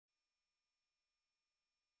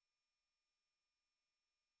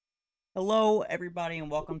Hello, everybody,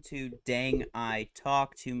 and welcome to Dang I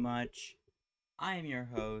Talk Too Much. I am your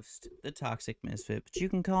host, the Toxic Misfit, but you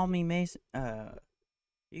can call me Mason.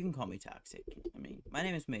 You can call me Toxic. I mean, my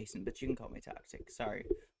name is Mason, but you can call me Toxic. Sorry,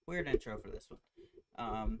 weird intro for this one.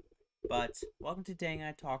 But welcome to Dang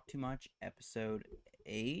I Talk Too Much, episode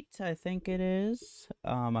 8, I think it is.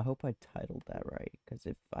 I hope I titled that right, because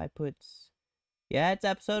if I put, yeah, it's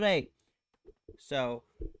episode 8. So,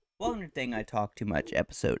 welcome to Thing I Talk Too Much,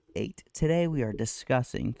 episode 8. Today we are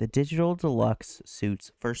discussing the digital deluxe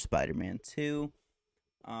suits for Spider-Man 2.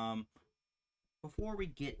 Before we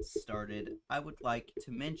get started, I would like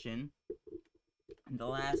to mention, in the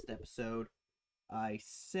last episode, I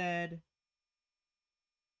said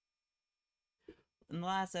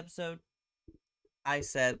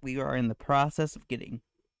we are in the process of getting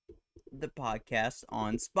the podcast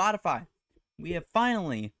on Spotify. We have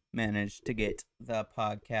finally managed to get the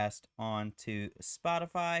podcast onto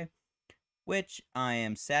Spotify, which I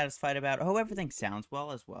am satisfied about. I hope everything sounds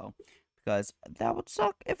well as well, because that would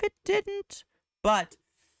suck if it didn't. But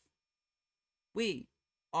we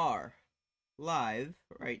are live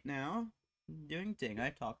right now doing Ding I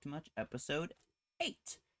Talk Too Much, episode 8.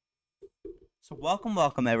 So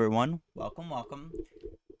welcome everyone. Welcome.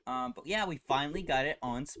 But yeah, we finally got it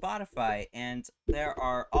on Spotify, and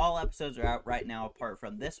all episodes are out right now apart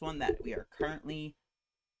from this one that we are currently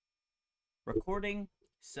recording.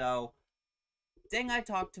 So, Dang I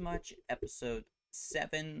Talk Too Much, episode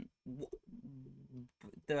 7,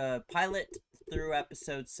 the pilot through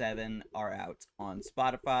episode 7 are out on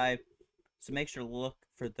Spotify, so make sure to look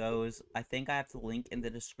for those. I think I have the link in the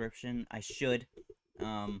description. I should.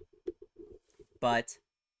 But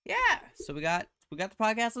yeah, so we got the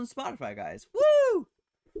podcast on Spotify, guys. Woo!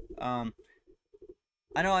 I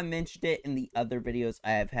know I mentioned it in the other videos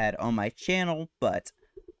I have had on my channel, but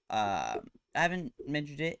I haven't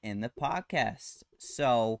mentioned it in the podcast.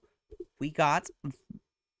 So we got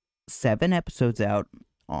 7 episodes out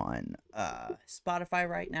on Spotify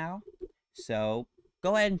right now. So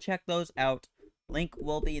go ahead and check those out. Link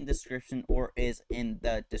will be in the description or is in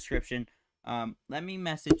the description. Let me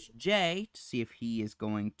message Jay to see if he is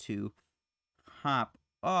going to hop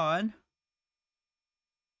on.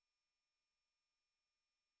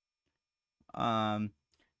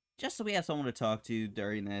 Just so we have someone to talk to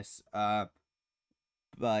during this. But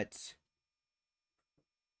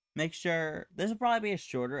make sure this will probably be a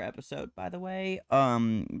shorter episode, by the way.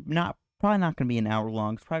 Probably not gonna be an hour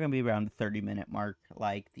long. It's probably gonna be around the 30-minute mark,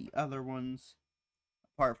 like the other ones.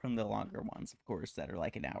 Apart from the longer ones, of course, that are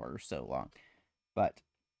like an hour or so long. But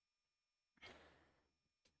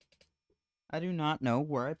I do not know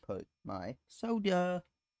where I put my soda.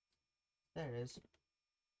 There it is.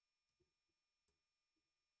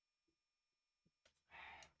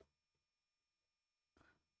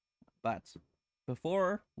 But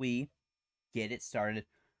before we get started,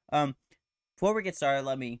 let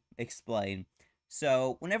me explain.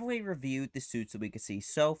 So, whenever we reviewed the suits that we could see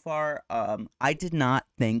so far, I did not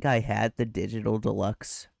think I had the digital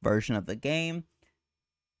deluxe version of the game.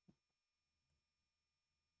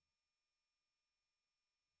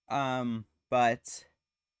 But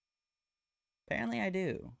apparently I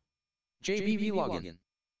do. JBB Login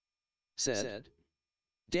said,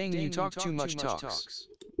 "Dang, you talk too much talks."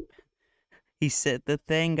 He said the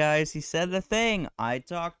thing, guys. He said the thing. I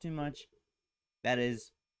talk too much. That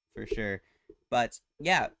is for sure. But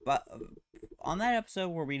yeah, on that episode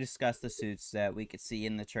where we discussed the suits that we could see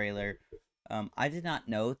in the trailer, I did not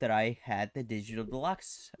know that I had the digital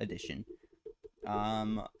deluxe edition.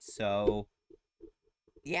 So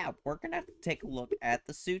yeah, we're gonna have to take a look at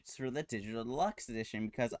the suits for the digital deluxe edition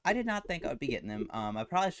because I did not think I would be getting them. I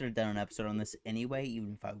probably should have done an episode on this anyway,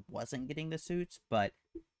 even if I wasn't getting the suits. But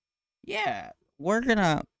yeah, we're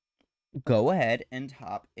gonna go ahead and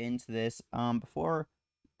hop into this.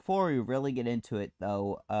 Before we really get into it,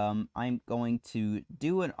 though, I'm going to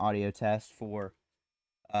do an audio test for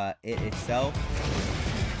it itself.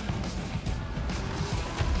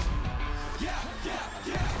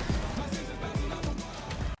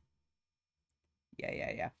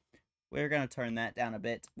 Yeah. We're going to turn that down a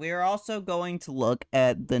bit. We're also going to look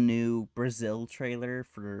at the new Brazil trailer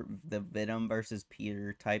for the Venom versus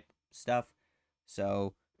Peter type stuff.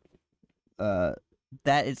 So,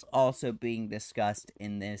 that is also being discussed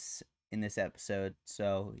in this episode.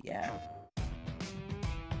 So, yeah.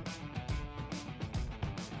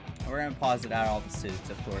 We're going to pause it out all the suits,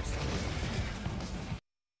 of course.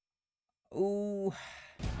 Ooh.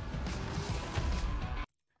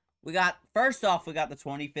 First off, we got the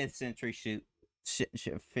 25th century suit.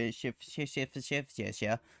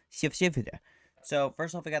 So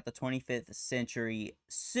first off, we got the 25th century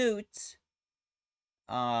suit.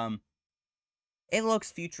 It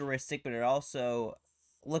looks futuristic, but it also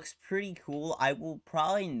looks pretty cool. I will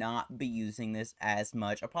probably not be using this as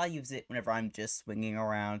much. I'll probably use it whenever I'm just swinging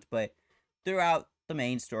around, but throughout the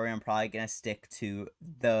main story, I'm probably gonna stick to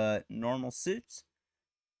the normal suits.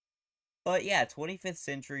 But yeah, 25th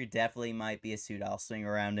century definitely might be a suit I'll swing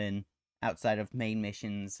around in outside of main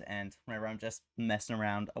missions and whenever I'm just messing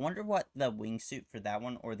around. I wonder what the wingsuit for that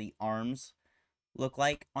one or the arms look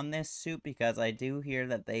like on this suit, because I do hear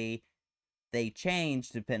that they change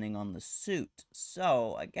depending on the suit.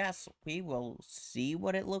 So I guess we will see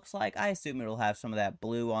what it looks like. I assume it'll have some of that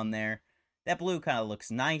blue on there. That blue kind of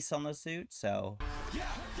looks nice on the suit, so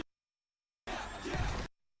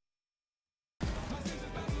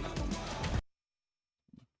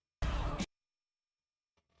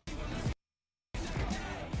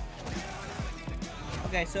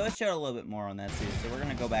okay, so it showed a little bit more on that suit, so we're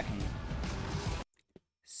gonna go back and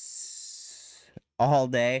all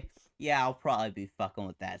day. Yeah, I'll probably be fucking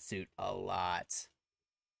with that suit a lot.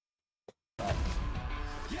 But...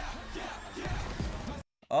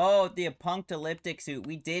 oh, the apocalyptic suit.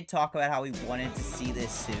 We did talk about how we wanted to see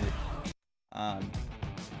this suit.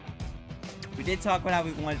 We did talk about how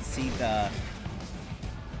we wanted to see the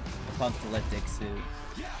apocalyptic suit.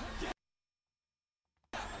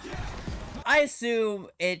 I assume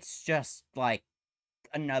it's just like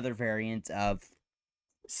another variant of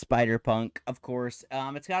Spider-Punk, of course.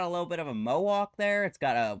 It's got a little bit of a mohawk there. It's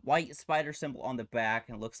got a white spider symbol on the back,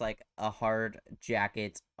 and it looks like a hard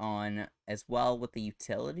jacket on as well with the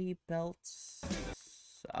utility belts.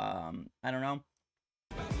 I don't know.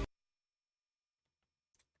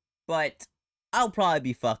 But I'll probably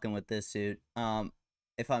be fucking with this suit.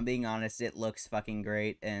 If I'm being honest, it looks fucking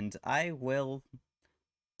great, and I will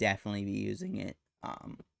definitely be using it,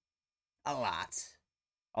 a lot.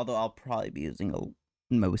 Although I'll probably be using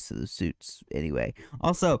most of the suits anyway.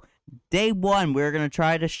 Also, day one, we're gonna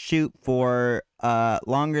try to shoot for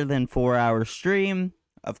longer than 4-hour stream,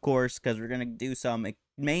 of course, because we're gonna do some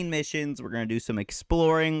main missions. We're gonna do some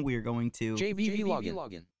exploring. We're going to JBV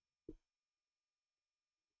login.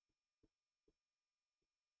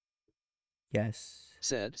 Yes.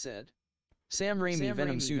 Said. Sam Raimi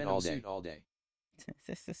Venom suit all day.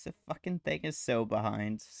 This fucking thing is so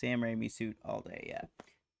behind. Sam Raimi suit all day, yeah.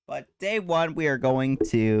 But day one, we are going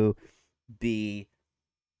to be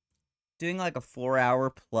doing like a 4-hour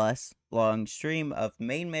plus long stream of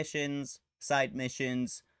main missions, side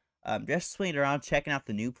missions, just swinging around, checking out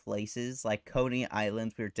the new places like Coney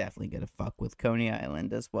Island. We're definitely going to fuck with Coney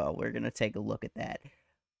Island as well. We're going to take a look at that.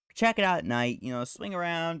 Check it out at night, swing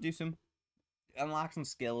around, unlock some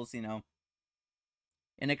skills,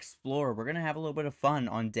 and explore. We're going to have a little bit of fun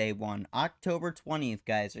on day one. October 20th,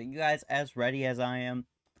 guys. Are you guys as ready as I am?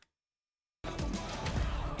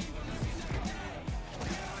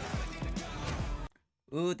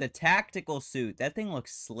 Ooh, the tactical suit. That thing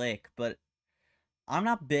looks slick, but I'm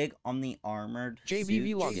not big on the armored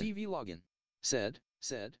JBV login. Said.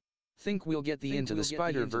 Think we'll get the Into the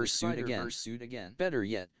Spider-Verse suit again. Better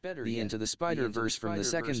yet, the Into the Spider-Verse from the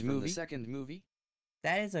second movie.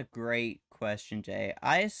 That is a great question, Jay.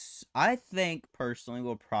 I think, personally,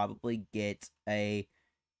 we'll probably get a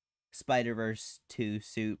Spider-Verse 2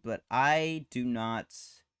 suit, but I do not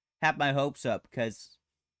have my hopes up, because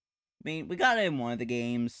we got it in one of the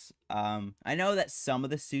games. I know that some of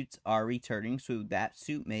the suits are returning, so that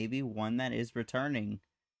suit may be one that is returning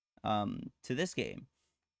to this game.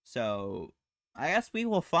 So I guess we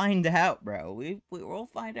will find out, bro. We'll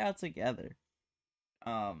find out together.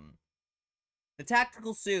 The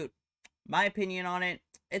tactical suit, my opinion on it,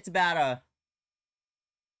 it's about a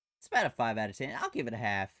 5 out of 10. I'll give it a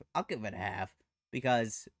half.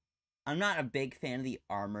 Because I'm not a big fan of the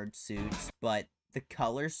armored suits, but the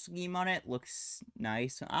color scheme on it looks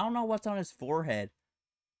nice. I don't know what's on his forehead.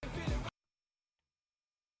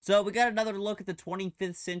 So we got another look at the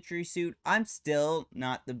 25th century suit. I'm still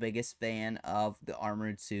not the biggest fan of the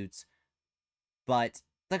armored suits, but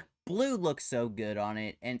the blue looks so good on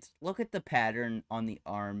it. And look at the pattern on the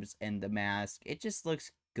arms and the mask. It just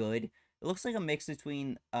looks good. It looks like a mix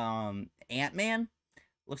between Ant-Man.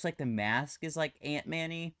 Looks like the mask is like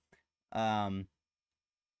Ant-Man-y.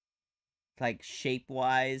 Like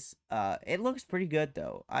shape-wise. It looks pretty good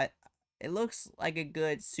though. It looks like a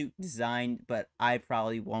good suit design, but I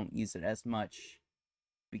probably won't use it as much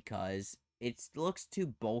because it looks too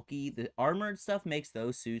bulky. The armored stuff makes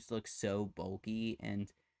those suits look so bulky,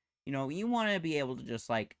 and you want to be able to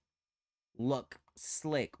just like look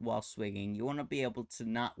slick while swinging. You want to be able to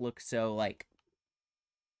not look so like,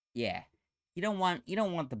 yeah, You don't want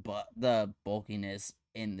the bulkiness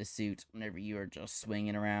in the suit whenever you are just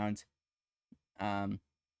swinging around.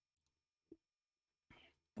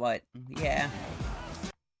 But yeah.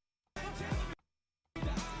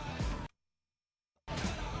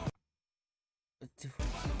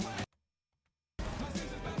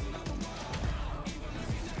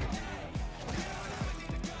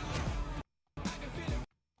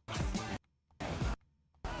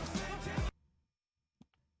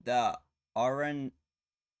 The Orantia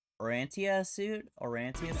suit.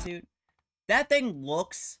 That thing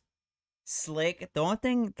looks slick. The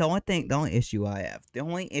only issue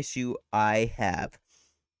I have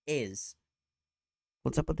is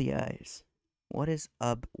what's up with the eyes? What is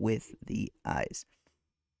up with the eyes?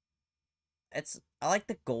 I like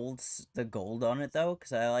the gold on it though,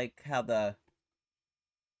 because I like how the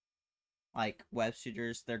like web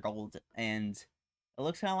shooters, they're gold, and it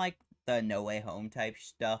looks kind of like the No Way Home type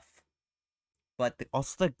stuff. But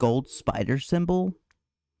also the gold spider symbol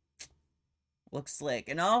looks slick.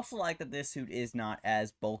 And I also like that this suit is not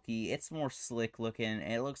as bulky. It's more slick looking,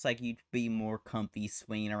 and it looks like you'd be more comfy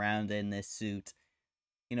swinging around in this suit.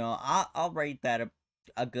 You know, I'll rate that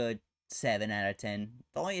a good 7 out of 10.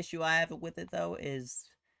 The only issue I have with it, though, is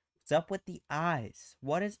what's up with the eyes?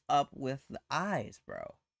 What is up with the eyes,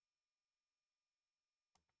 bro?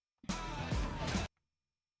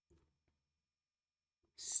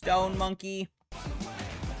 Stone Monkey.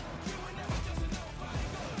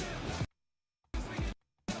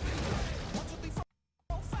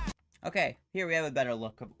 Okay, here we have a better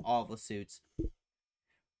look of all the suits.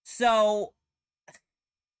 So,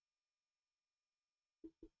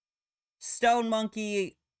 Stone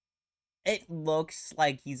Monkey, it looks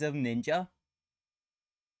like he's a ninja.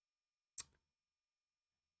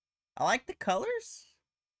 I like the colors.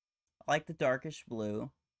 I like the darkish blue.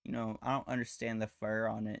 You know, I don't understand the fur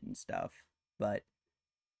on it and stuff, but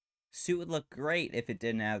suit would look great if it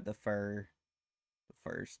didn't have the fur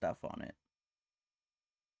stuff on it.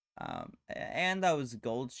 And those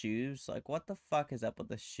gold shoes. Like, what the fuck is up with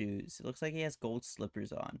the shoes? It looks like he has gold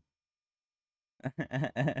slippers on.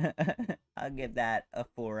 I'll give that a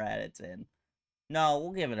 4 out of 10. No,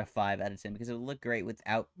 we'll give it a 5 out of 10 because it would look great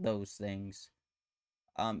without those things.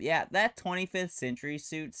 Yeah, that 25th century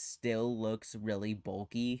suit still looks really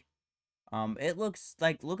bulky. It looks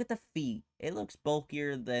like, look at the feet. It looks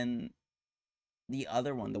bulkier than the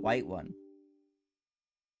other one, the white one.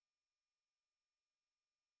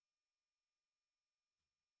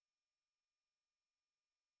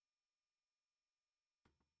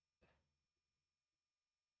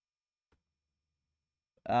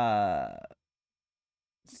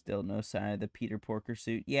 Still no sign of the Peter Porker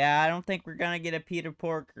suit. Yeah, I don't think we're gonna get a Peter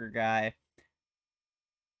Porker guy.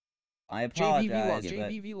 I apologize,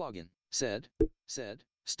 JVV Login said,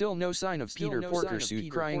 still no sign of Peter Porker suit,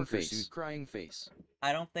 crying face.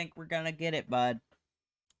 I don't think we're gonna get it, bud.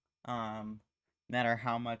 Matter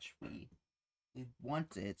how much we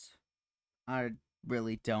want it, I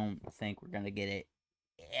really don't think we're gonna get it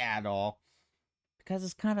at all. Because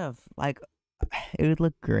it's kind of like, it would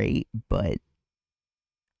look great, but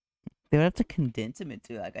they would have to condense him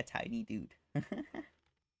into like a tiny dude.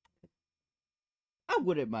 I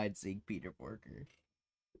wouldn't mind seeing Peter Porker.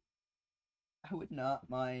 I would not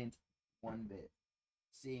mind one bit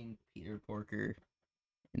seeing Peter Porker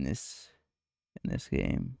in this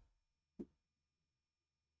game.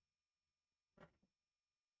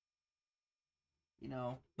 You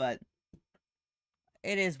know, but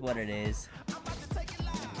it is what it is.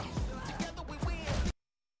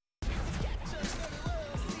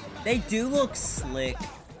 They do look slick,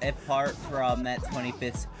 apart from that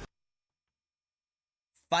 25th.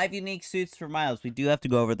 5 unique suits for Miles. We do have to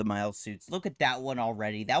go over the Miles suits. Look at that one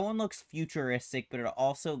already. That one looks futuristic, but it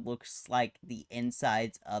also looks like the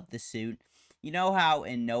insides of the suit. You know how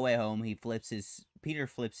in No Way Home Peter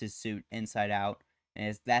flips his suit inside out,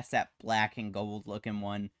 and that's that black and gold looking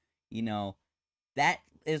one. You know, that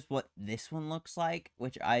is what this one looks like,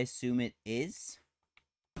 which I assume it is.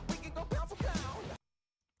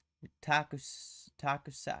 Takusatsu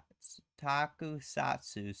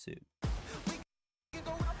suit.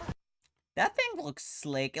 That thing looks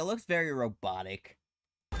slick. It looks very robotic.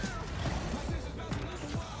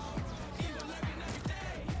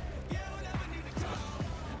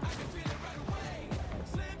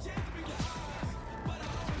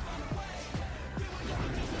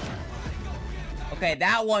 Okay,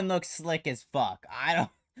 that one looks slick as fuck. I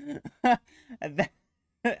don't...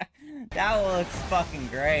 that looks fucking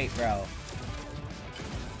great, bro.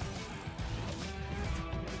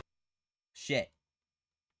 Shit.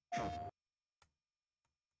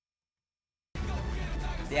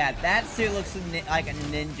 Yeah, Yeah, that suit looks like a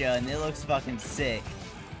ninja, and it looks fucking sick.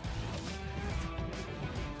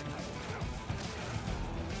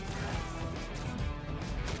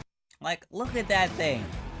 Like, look at that thing.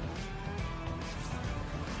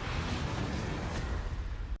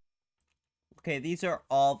 Okay, these are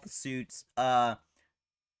all the suits. The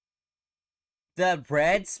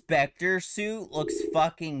red Spectre suit looks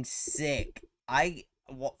fucking sick.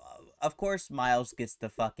 Of course, Miles gets the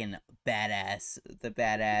fucking badass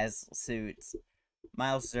suits.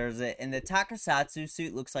 Miles deserves it. And the Takusatsu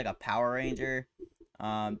suit looks like a Power Ranger.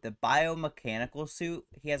 The biomechanical suit,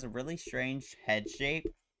 he has a really strange head shape.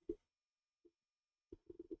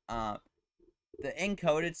 The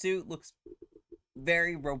encoded suit looks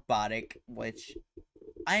very robotic, which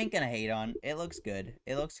I ain't gonna hate on. It looks good.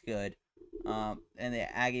 It looks good. And the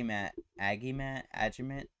Agawat,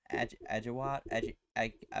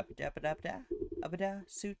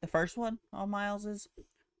 suit, the first one on Miles's,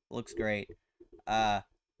 looks great. You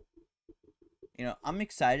know, I'm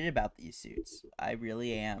excited about these suits. I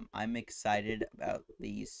really am. I'm excited about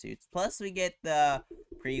these suits. Plus, we get the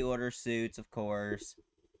pre-order suits, of course.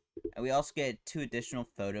 And we also get 2 additional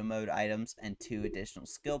photo mode items and 2 additional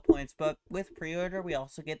skill points. But with pre-order, we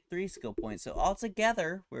also get 3 skill points. So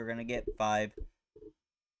altogether, we're going to get 5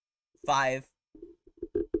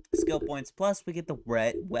 skill points. Plus, we get the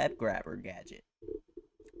red web grabber gadget.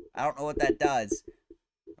 I don't know what that does,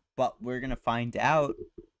 but we're going to find out.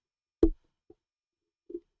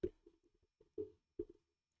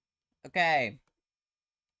 Okay.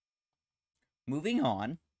 Moving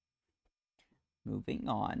on. Moving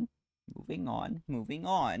on. Moving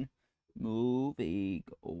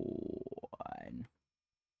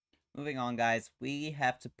on, guys. We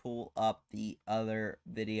have to pull up the other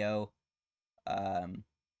video.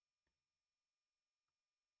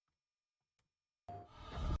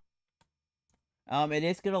 It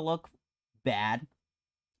is gonna look bad.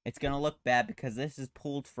 It's gonna look bad because this is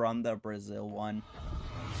pulled from the Brazil one.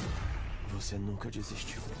 Você nunca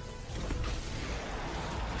desistiu.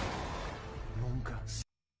 Nunca.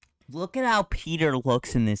 Look at how Peter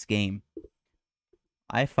looks in this game.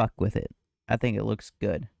 I fuck with it. I think it looks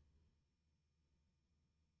good.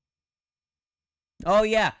 Oh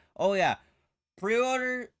yeah.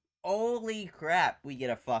 Pre-order. Holy crap, we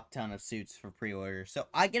get a fuck ton of suits for pre-order. So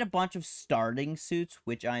I get a bunch of starting suits,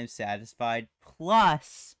 which I am satisfied.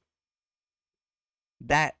 Plus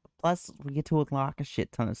we get to unlock a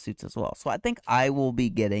shit ton of suits as well. So I think I will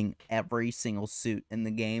be getting every single suit in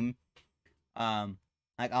the game.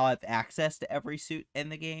 Like, I'll have access to every suit in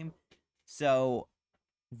the game. So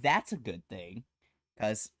that's a good thing.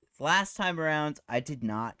 Because last time around, I did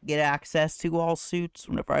not get access to all suits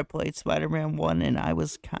whenever I played Spider-Man 1, and I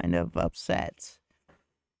was kind of upset.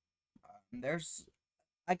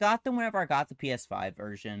 I got them whenever I got the PS5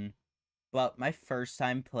 version, but my first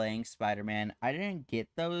time playing Spider-Man, I didn't get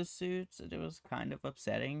those suits, and it was kind of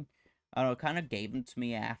upsetting. I don't know, it kind of gave them to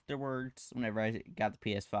me afterwards whenever I got the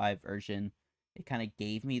PS5 version. It kind of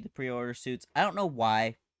gave me the pre-order suits. I don't know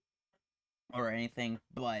why or anything,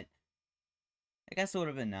 but I guess it would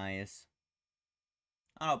have been nice.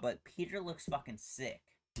 I don't know, but Peter looks fucking sick.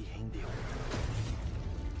 Se rendeu.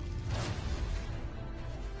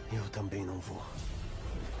 Eu também não vou.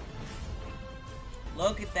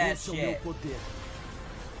 Look at that Esse é o shit. meu poder.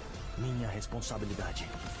 Minha responsabilidade.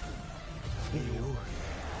 Eu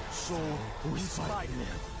sou o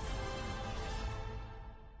Spider-Man.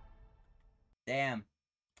 Damn.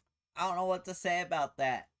 I don't know what to say about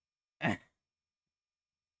that.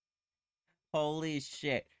 Holy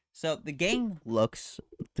shit. So the game looks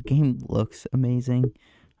amazing.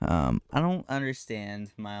 I don't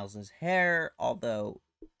understand Miles's hair, although,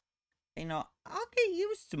 you know, I'll get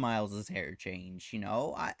used to Miles's hair change, you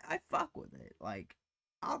know. I fuck with it. Like,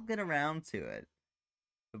 I'll get around to it.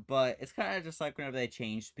 But it's kind of just like whenever they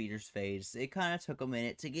changed Peter's face. It kind of took a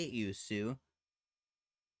minute to get used to.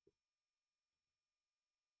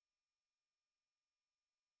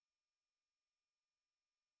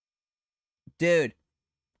 Dude.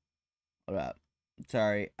 Hold up.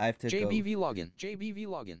 Sorry, I have to JBV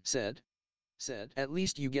Login said, at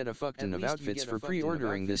least you get a fuck ton of outfits for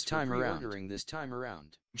pre-ordering this time around.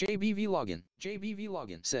 JBV Login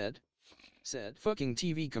said, fucking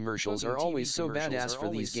TV commercials are always so badass for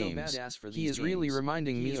these games. He is really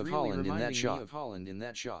reminding me of Holland in that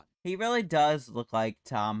shot. He really does look like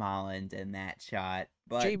Tom Holland in that shot,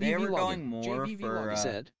 but JBV they were Login, going more JBV for Login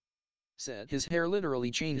said his hair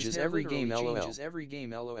literally changes every game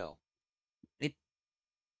LOL.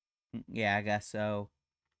 Yeah, I guess so.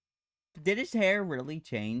 Did his hair really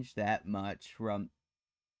change that much from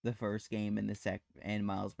the first game and and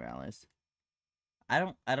Miles Morales? I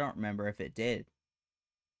don't remember if it did.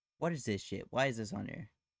 What is this shit? Why is this on here?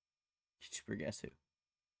 Super guess who?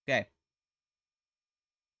 Okay.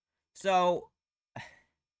 So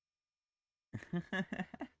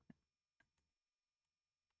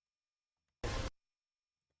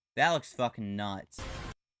that looks fucking nuts.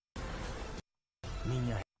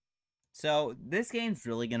 So this game's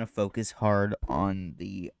really gonna focus hard on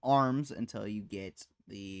the arms until you get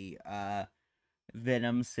the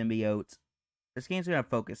Venom symbiote. This game's gonna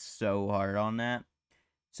focus so hard on that.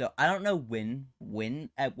 So I don't know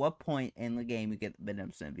at what point in the game you get the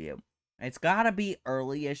Venom symbiote. It's gotta be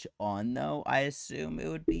early-ish on though. I assume it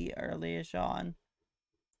would be early-ish on.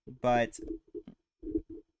 But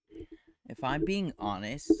if I'm being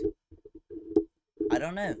honest, I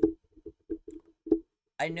don't know.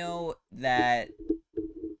 I know that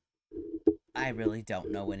I really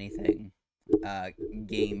don't know anything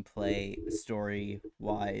gameplay,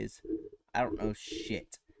 story-wise. I don't know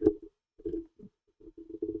shit.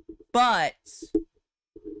 But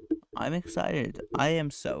I'm excited. I am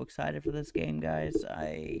so excited for this game, guys.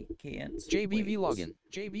 I can't. JBV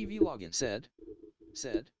Login said,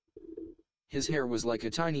 his hair was like a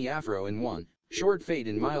tiny afro in one short fade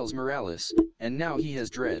in Miles Morales, and now he has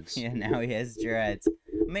dreads. Yeah, now he has dreads.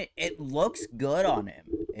 I mean, it looks good on him.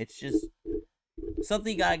 It's just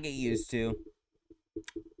something you gotta get used to.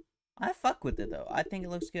 I fuck with it, though. I think it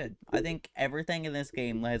looks good. I think everything in this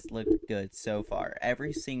game has looked good so far.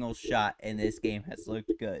 Every single shot in this game has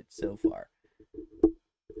looked good so far.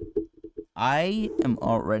 I am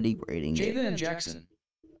already rating it. Jathan Jackson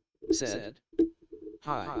said,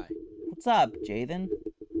 hi. What's up, Jathan?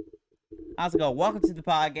 How's it going? Welcome to the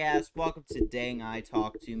podcast. Welcome to Dang I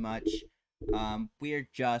Talk Too Much. We are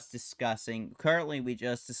just discussing, currently we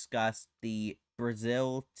just discussed the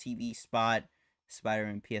Brazil TV spot,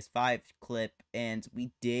 Spider-Man PS5 clip, and we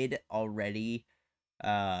did already, we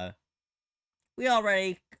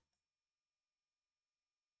already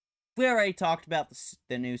talked about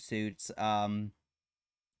the new suits, but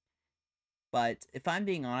if I'm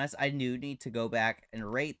being honest, I do need to go back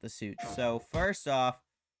and rate the suits. So first off,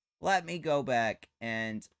 let me go back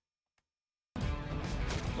and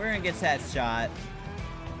we're gonna get that shot.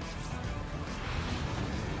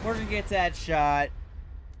 We're gonna get that shot.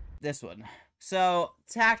 This one. So,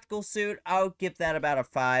 tactical suit, I'll give that about a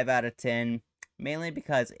 5 out of 10. Mainly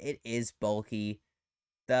because it is bulky.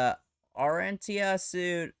 The Orentia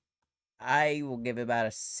suit, I will give it about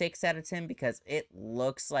a 6 out of 10 because it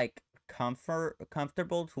looks like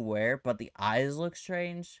comfortable to wear, but the eyes look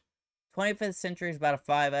strange. 25th Century is about a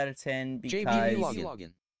 5 out of 10 because... JBV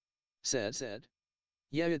Login said,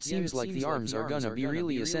 yeah, it seems like the arms are gonna be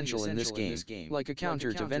really essential in this game, like a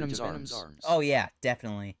counter to Venom's arms. Oh yeah,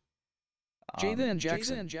 definitely. Jathan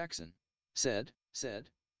Jackson said,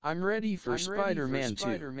 I'm ready for Spider-Man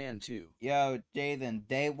 2. Yo, Jathan,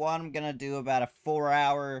 day one, I'm gonna do about a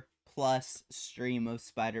 4-hour plus stream of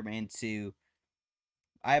Spider-Man 2.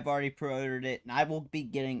 I've already pre-ordered it, and I will be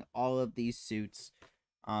getting all of these suits.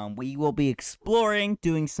 We will be exploring,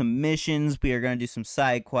 doing some missions. We are going to do some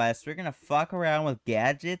side quests. We're going to fuck around with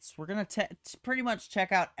gadgets. We're going to pretty much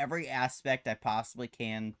check out every aspect I possibly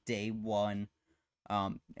can day one.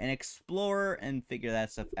 And explore and figure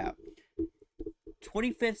that stuff out.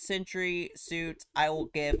 25th Century suit, I will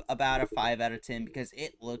give about a 5 out of 10 because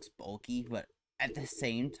it looks bulky, but at the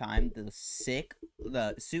same time, the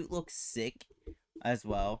suit looks sick as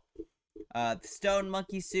well. The Stone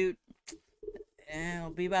Monkey suit,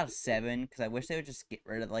 it'll be about a 7 because I wish they would just get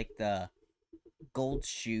rid of like the gold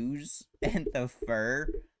shoes and the fur.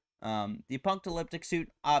 The Apocalyptic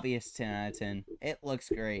suit, obvious 10 out of 10. It looks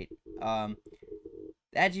great.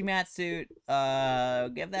 The Agimat suit,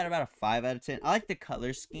 give that about a 5 out of 10. I like the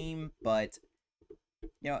color scheme, but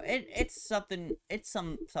you know, it's something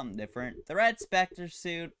different. The Red Spectre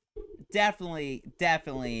suit, definitely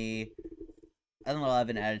an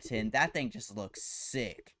 11 out of 10. That thing just looks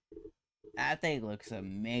sick. That thing looks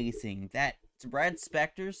amazing. That Red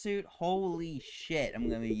Spectre suit, holy shit, I'm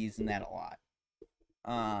gonna be using that a lot.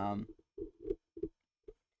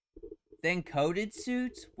 Then Coated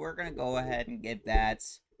suits, we're gonna go ahead and give that.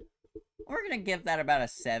 We're gonna give that about a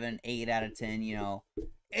 7, 8 out of 10. You know,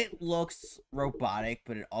 it looks robotic,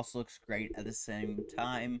 but it also looks great at the same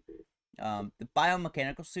time. The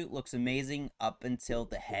biomechanical suit looks amazing up until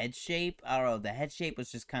the head shape. I don't know, the head shape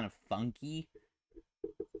was just kind of funky.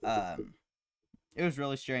 It was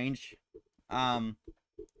really strange. And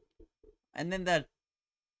then the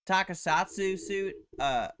Takusatsu suit,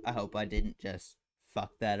 I hope I didn't just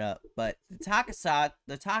fuck that up, but the Takusatsu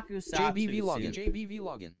JBV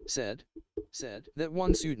Login said, that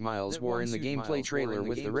one suit Miles wore in the gameplay trailer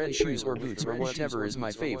with the red shoes or boots or whatever is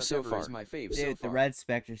my fave so far. Dude, the red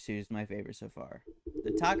Spectre suit is my favorite so far.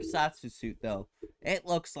 The Tokusatsu suit, though, it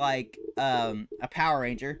looks like a Power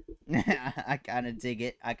Ranger. I gotta dig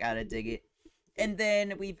it. And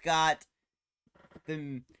then we've got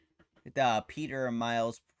the Peter and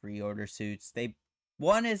Miles pre-order suits.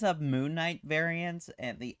 One is a Moon Knight variant,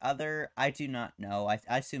 and the other, I do not know. I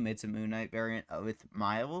assume it's a Moon Knight variant with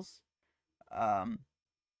Miles.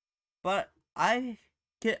 But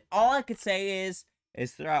all I could say is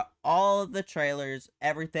throughout all of the trailers,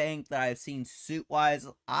 everything that I've seen suit-wise,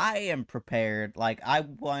 I am prepared. Like, I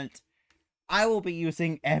will be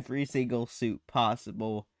using every single suit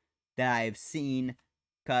possible that I've seen,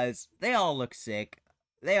 because they all look sick.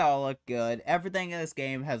 They all look good. Everything in this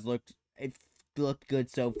game looked good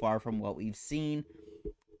so far from what we've seen.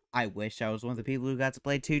 I wish I was one of the people who got to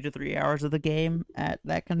play 2 to 3 hours of the game at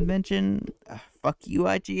that convention. Fuck you,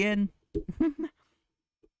 IGN.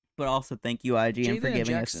 But also thank you, IGN, for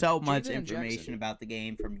giving us so much information about the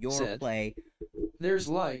game from your play. There's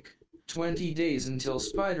like 20 days until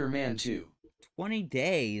Spider-Man 2. 20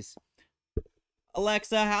 days?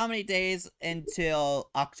 Alexa, how many days until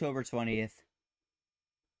October 20th?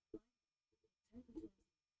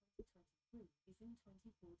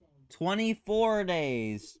 24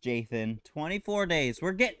 days, Jathan. 24 days.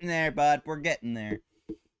 We're getting there, bud. We're getting there.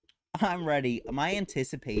 I'm ready. My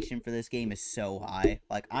anticipation for this game is so high.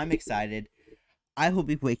 Like, I'm excited. I will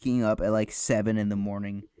be waking up at like 7 in the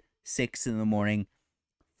morning, 6 in the morning,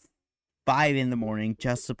 5 in the morning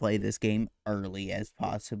just to play this game early as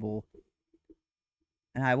possible.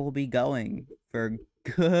 And I will be going for a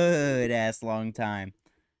good-ass long time.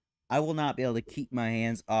 I will not be able to keep my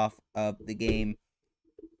hands off of the game.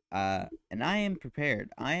 And I am prepared.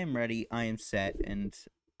 I am ready. I am set. And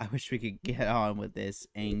I wish we could get on with this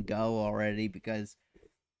and go already, because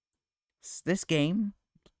this game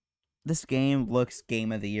looks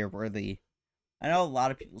Game of the Year worthy. I know a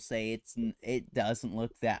lot of people say it doesn't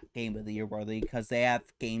look that Game of the Year worthy because they have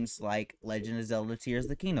games like Legend of Zelda Tears of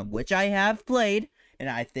the Kingdom, which I have played, and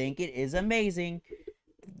I think it is amazing.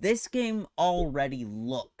 This game already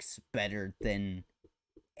looks better than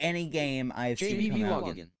any game I've seen come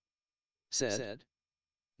out. Said,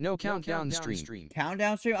 no countdown stream.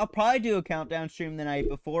 Countdown stream? I'll probably do a countdown stream the night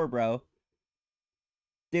before, bro.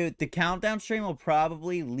 Dude, the countdown stream will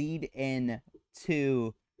probably lead in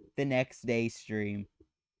to the next day's stream.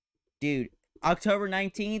 Dude, October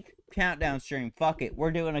 19th, countdown stream. Fuck it.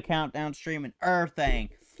 We're doing a countdown stream and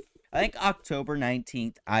everything. I think October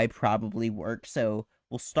 19th, I probably work, so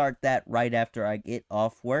we'll start that right after I get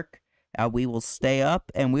off work. We will stay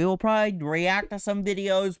up, and we will probably react to some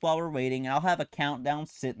videos while we're waiting. I'll have a countdown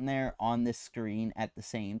sitting there on the screen at the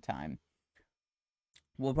same time.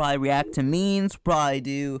 We'll probably react to memes, probably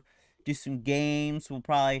do some games. We'll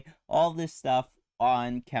probably, all this stuff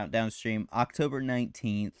on Countdown Stream, October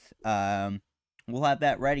 19th. We'll have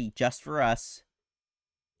that ready just for us.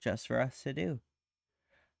 Just for us to do.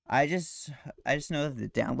 I just know that the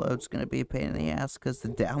download's going to be a pain in the ass, because the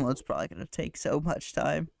download's probably going to take so much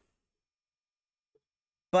time.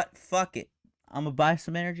 But fuck it. I'm going to buy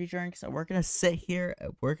some energy drinks, and we're going to sit here,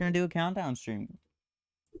 and we're going to do a countdown stream.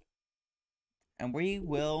 And we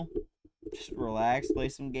will just relax, play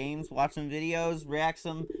some games, watch some videos, react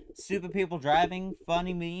some stupid people driving,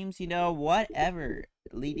 funny memes, you know, whatever.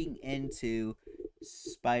 Leading into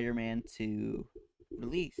Spider-Man 2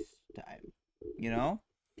 release time, you know?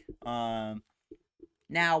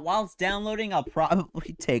 Now, whilst downloading, I'll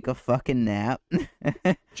probably take a fucking nap.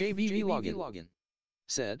 JBV login.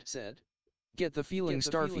 Said, get the feeling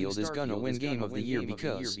Starfield is gonna win Game of the Year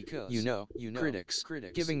because, you know, critics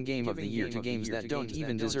giving Game of the Year to games that don't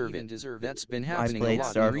even deserve it. That's been happening a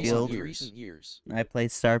lot in recent years. I played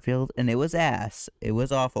Starfield, and it was ass. It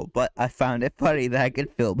was awful, but I found it funny that I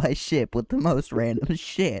could fill my ship with the most random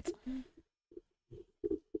shit.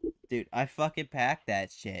 Dude, I fucking packed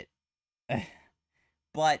that shit.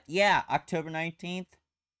 But, yeah, October 19th,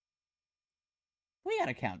 we got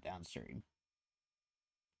a countdown stream.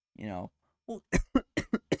 You know,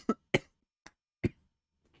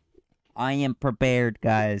 I am prepared,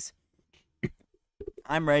 guys.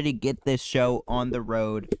 I'm ready to get this show on the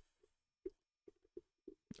road.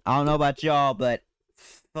 I don't know about y'all, but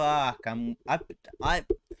fuck, I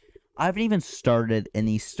haven't even started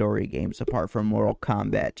any story games apart from Mortal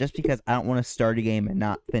Kombat, just because I don't want to start a game and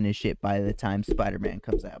not finish it by the time Spider-Man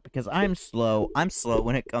comes out, because I'm slow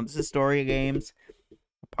when it comes to story games.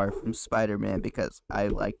 Apart from Spider-Man, because I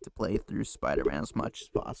like to play through Spider-Man as much as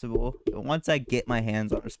possible. But once I get my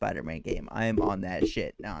hands on a Spider-Man game, I am on that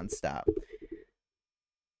shit nonstop.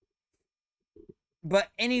 But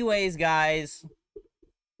anyways, guys,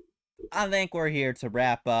 I think we're here to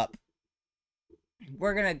wrap up.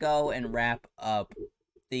 We're gonna go and wrap up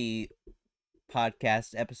the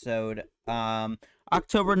podcast episode.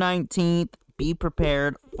 October 19th. Be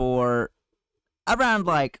prepared for around,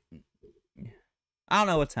 like, I don't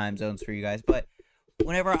know what time zones for you guys, but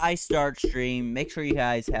whenever I start stream, make sure you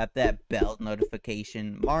guys have that bell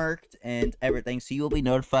notification marked and everything, so you will be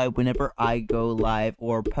notified whenever I go live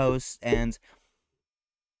or post. And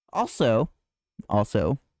also,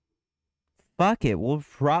 fuck it, we'll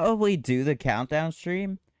probably do the countdown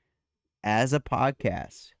stream as a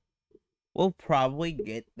podcast. We'll probably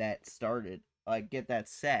get that started, get that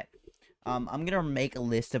set. I'm gonna make a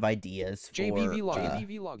list of ideas for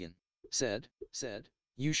JBV Login said,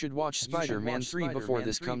 you should watch Spider-Man 3 before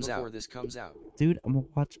this comes out. Dude, I'm gonna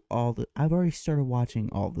watch I've already started watching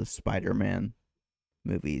all the Spider-Man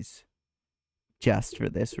movies just for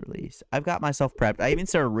this release. I've got myself prepped. I even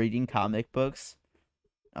started reading comic books.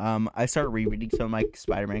 I started rereading some of my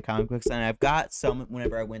Spider-Man comic books, and I've got some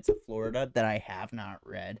whenever I went to Florida that I have not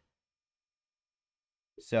read.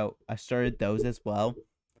 So I started those as well.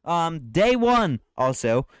 Day one,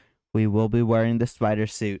 also, we will be wearing the spider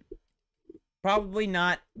suit. Probably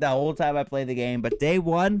not the whole time I play the game, but day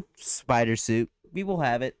one, spider suit. We will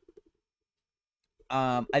have it.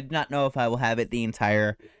 I do not know if I will have it the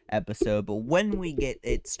entire episode, but when we get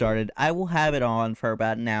it started, I will have it on for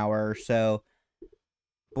about an hour or so.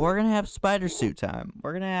 But we're gonna have spider suit time.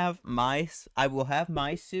 We're gonna have I will have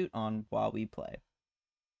my suit on while we play.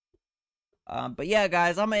 But yeah,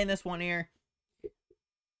 guys, I'm in this one here.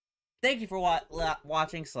 Thank you for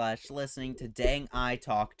watching / listening to Dang I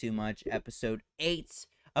Talk Too Much, episode 8.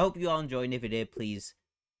 I hope you all enjoyed, and if you did, please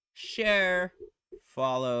share,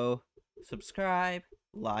 follow, subscribe,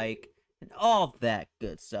 like, and all that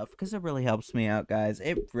good stuff, because it really helps me out, guys.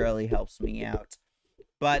 It really helps me out.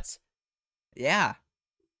 But, yeah.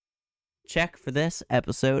 Check for this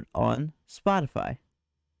episode on Spotify.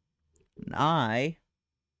 And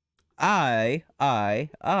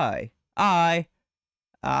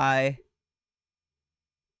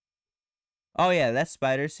oh yeah, that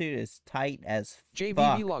spider suit is tight as JBV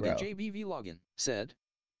fuck, Login. bro. JBV Login said,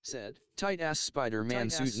 tight ass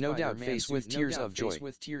Spider-Man suit, no doubt, face with tears of joy.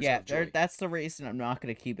 Yeah, that's the reason I'm not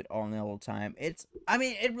gonna keep it on the whole time. It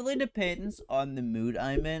really depends on the mood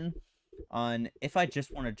I'm in, on if I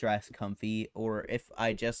just want to dress comfy or if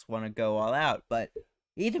I just want to go all out. But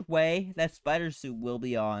either way, that spider suit will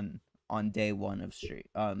be on day one of stream.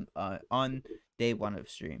 On day one of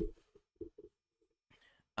stream.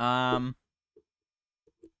 But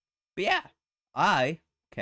yeah, I